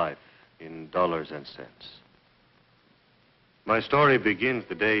his life in dollars and cents? My story begins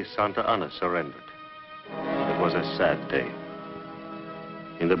the day Santa Ana surrendered. It was a sad day.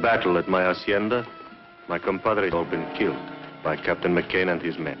 In the battle at my hacienda, my compadres had all been killed by Captain McCain and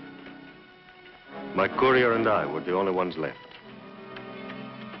his men. My courier and I were the only ones left.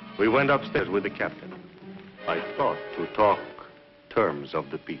 We went upstairs with the captain. I thought to talk terms of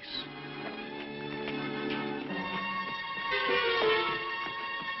the peace.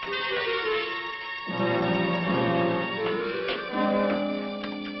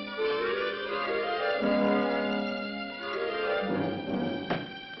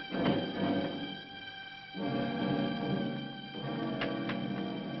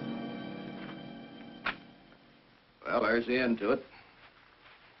 Well, there's the end to it.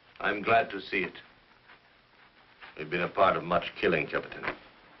 I'm glad to see it. We've been a part of much killing, Captain.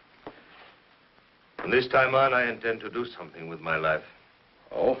 From this time on, I intend to do something with my life.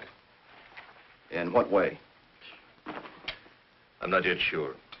 Oh? In what way? I'm not yet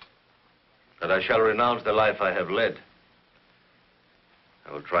sure. But I shall renounce the life I have led.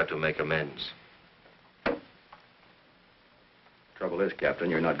 I will try to make amends. Trouble is, Captain,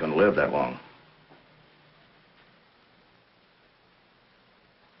 you're not going to live that long.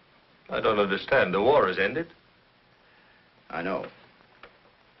 I don't understand. The war has ended. I know.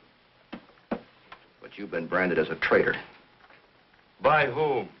 But you've been branded as a traitor. By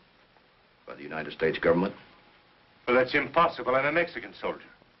whom? By the United States government. Well, that's impossible. I'm a Mexican soldier.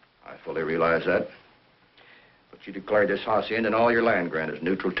 I fully realize that. But you declared this hacienda and all your land grant as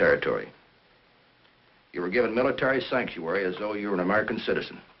neutral territory. You were given military sanctuary as though you were an American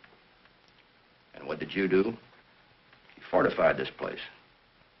citizen. And what did you do? You fortified this place.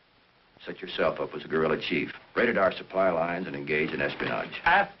 Set yourself up as a guerrilla chief, raided our supply lines, and engaged in espionage.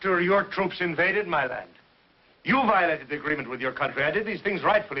 After your troops invaded my land, you violated the agreement with your country. I did these things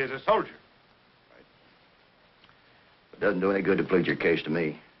rightfully as a soldier. Right. It doesn't do any good to plead your case to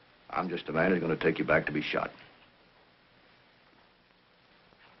me. I'm just a man who's going to take you back to be shot.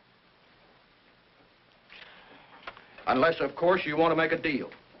 Unless, of course, you want to make a deal.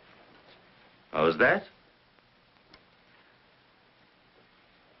 How's that?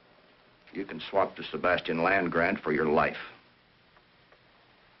 You can swap the Sebastian land grant for your life.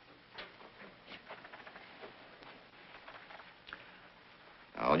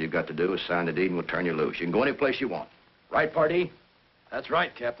 All you've got to do is sign the deed and we'll turn you loose. You can go any place you want. Right, Pardee? That's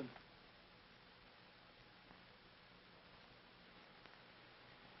right, Captain.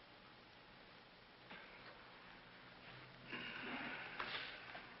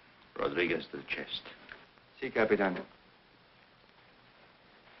 Rodriguez to the chest. Si, Capitan.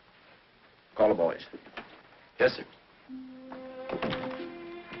 Call the boys. Yes, sir.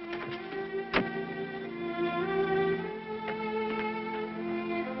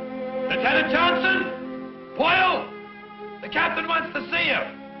 Lieutenant Johnson! Boyle! The captain wants to see you.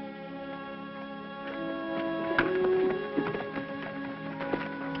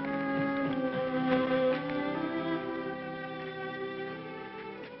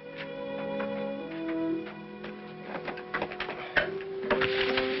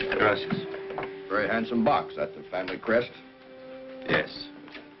 Gracias. Very handsome box. That's the family crest. Yes.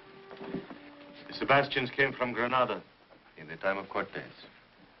 The Sebastians came from Granada in the time of Cortez.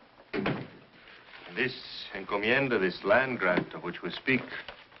 This encomienda, this land grant of which we speak,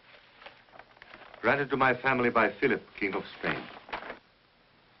 granted to my family by Philip, King of Spain.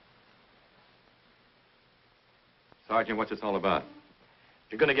 Sergeant, what's this all about?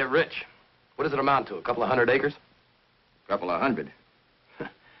 You're going to get rich. What does it amount to, a couple of 100 acres? Couple of 100.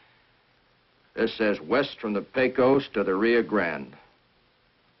 This says west from the Pecos to the Rio Grande.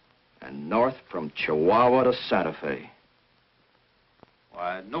 And north from Chihuahua to Santa Fe.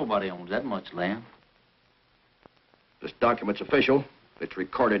 Why, nobody owns that much land. This document's official. It's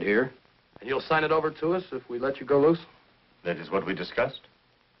recorded here. And you'll sign it over to us if we let you go loose? That is what we discussed.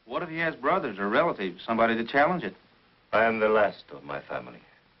 What if he has brothers or relatives, somebody to challenge it? I am the last of my family.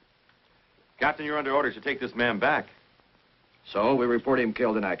 Captain, you're under orders to take this man back. So we report him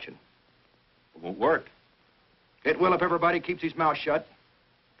killed in action. It won't work. It will if everybody keeps his mouth shut.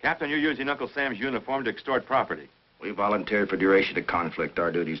 Captain, you're using Uncle Sam's uniform to extort property. We volunteered for duration of conflict.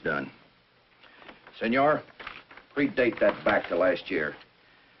 Our duty's done. Senor, predate that back to last year.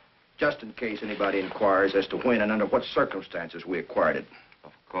 Just in case anybody inquires as to when and under what circumstances we acquired it.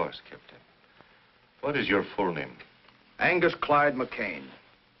 Of course, Captain. What is your full name? Angus Clyde McCain.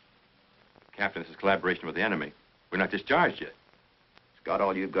 Captain, this is collaboration with the enemy. We're not discharged yet. Scott,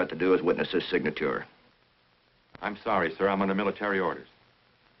 all you've got to do is witness this signature. I'm sorry, sir. I'm under military orders.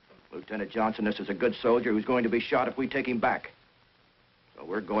 Lieutenant Johnson, this is a good soldier who's going to be shot if we take him back. So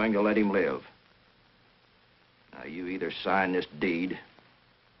we're going to let him live. Now, you either sign this deed,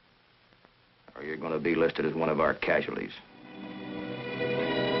 or you're going to be listed as one of our casualties.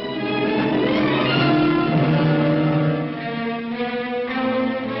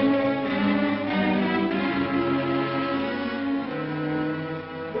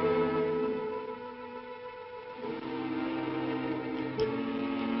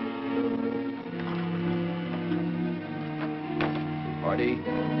 Party.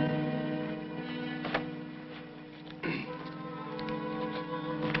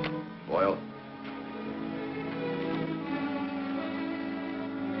 Boyle.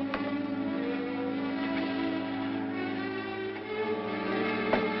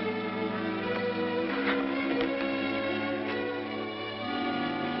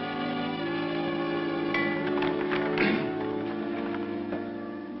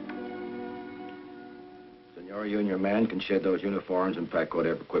 Senor, you and your man can shed those uniforms and pack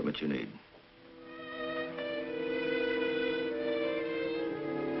whatever equipment you need.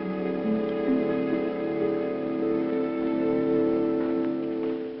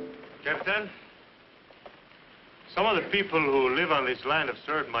 Captain, some of the people who live on this land have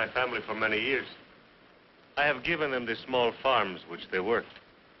served my family for many years. I have given them the small farms which they worked.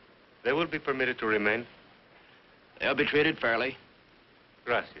 They will be permitted to remain. They'll be treated fairly.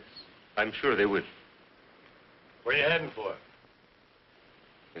 Gracias. I'm sure they will. Where are you heading for?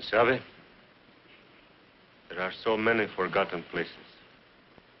 You sabe, there are so many forgotten places.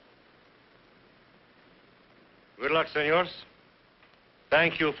 Good luck, senors.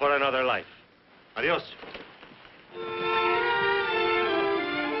 Thank you for another life. Adios.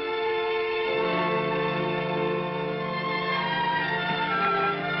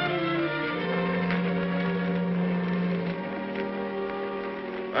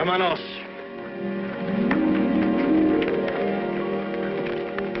 Vámonos.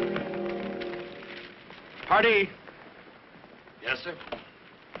 Party. Yes, sir.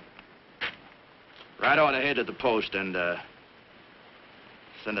 Right on ahead to the post and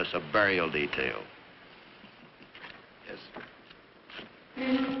send us a burial detail. Yes, sir.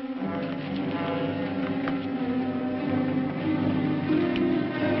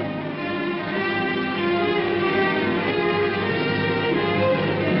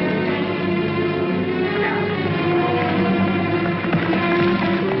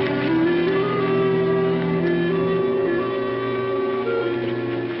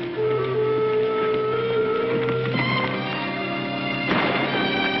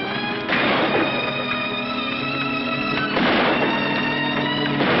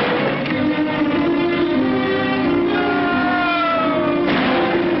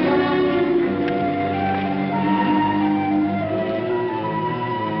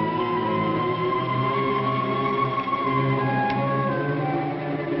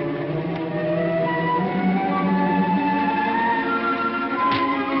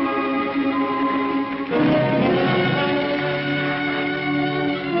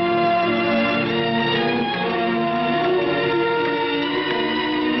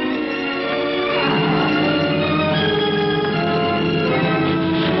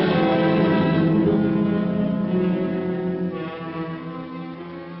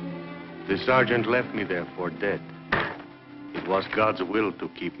 The sergeant left me there for dead. It was God's will to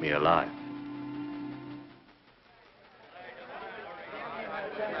keep me alive.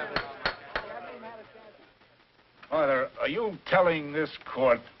 Father, are you telling this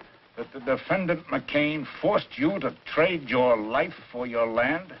court that the defendant McCain forced you to trade your life for your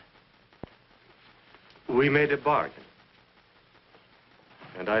land? We made a bargain.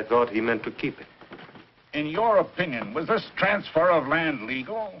 And I thought he meant to keep it. In your opinion, was this transfer of land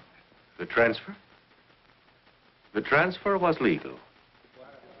legal? The transfer? The transfer was legal.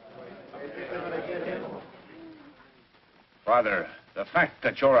 Father, the fact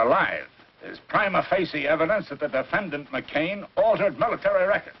that you're alive There's prima facie evidence that the defendant, McCain, altered military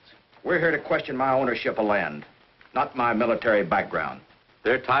records. We're here to question my ownership of land, not my military background.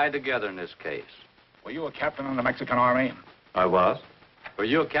 They're tied together in this case. Were you a captain in the Mexican Army? I was. Were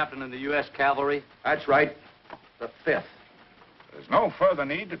you a captain in the U.S. Cavalry? That's right. The 5th. There's no further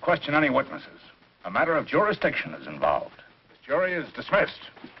need to question any witnesses. A matter of jurisdiction is involved. This jury is dismissed.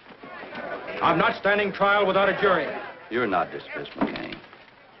 I'm not standing trial without a jury. You're not dismissed, McCain.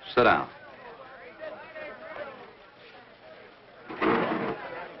 Sit down.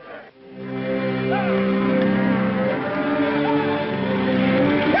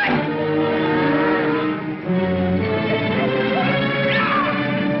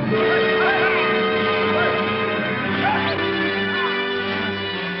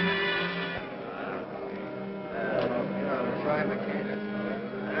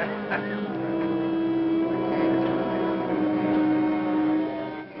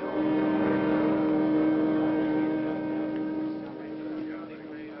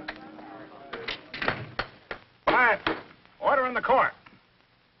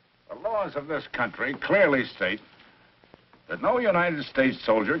 Of this country clearly state that no United States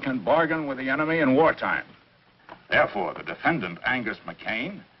soldier can bargain with the enemy in wartime. Therefore, the defendant, Angus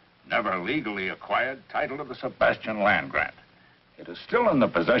McCain, never legally acquired title to the Sebastian land grant. It is still in the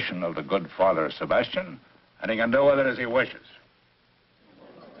possession of the good Father Sebastian, and he can do with it as he wishes.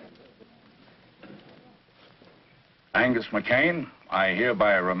 Angus McCain, I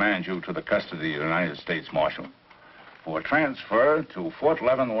hereby remand you to the custody of the United States Marshal for transfer to Fort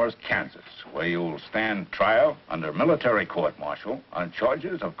Leavenworth, Kansas, where you will stand trial under military court-martial on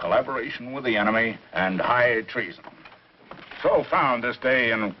charges of collaboration with the enemy and high treason. So found this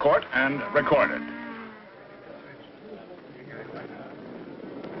day in court and recorded.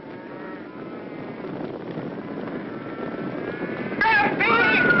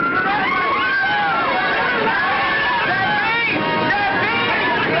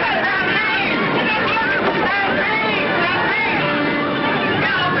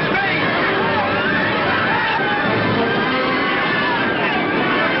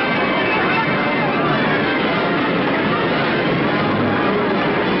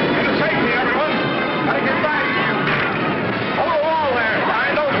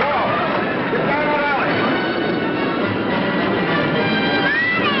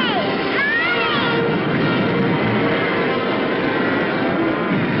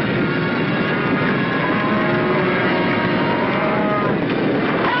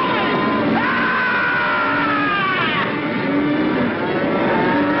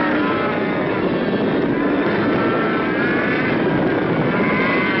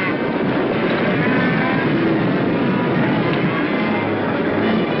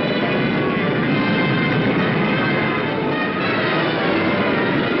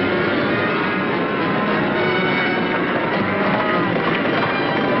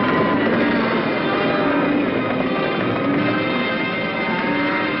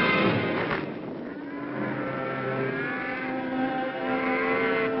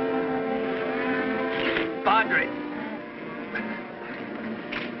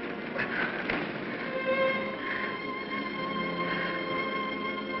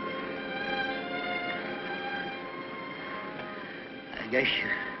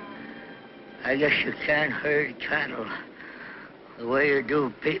 I guess you can't herd cattle the way you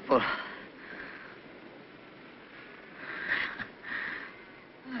do people.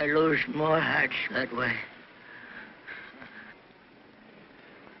 I lose more hearts that way.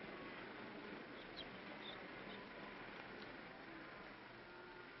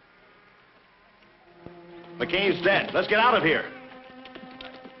 McCain's dead. Let's get out of here.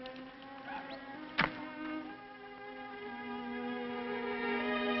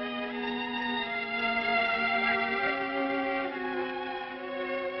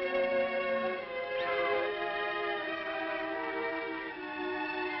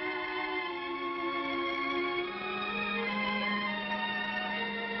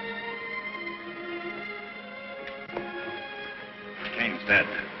 McCain's dead.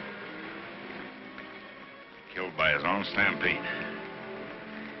 Killed by his own stampede.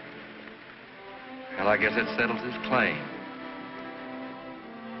 Well, I guess it settles his claim.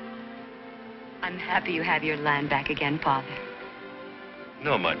 I'm happy you have your land back again, Father.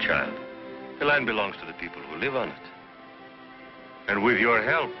 No, my child. The land belongs to the people who live on it. And with your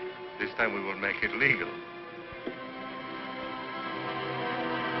help, this time we will make it legal.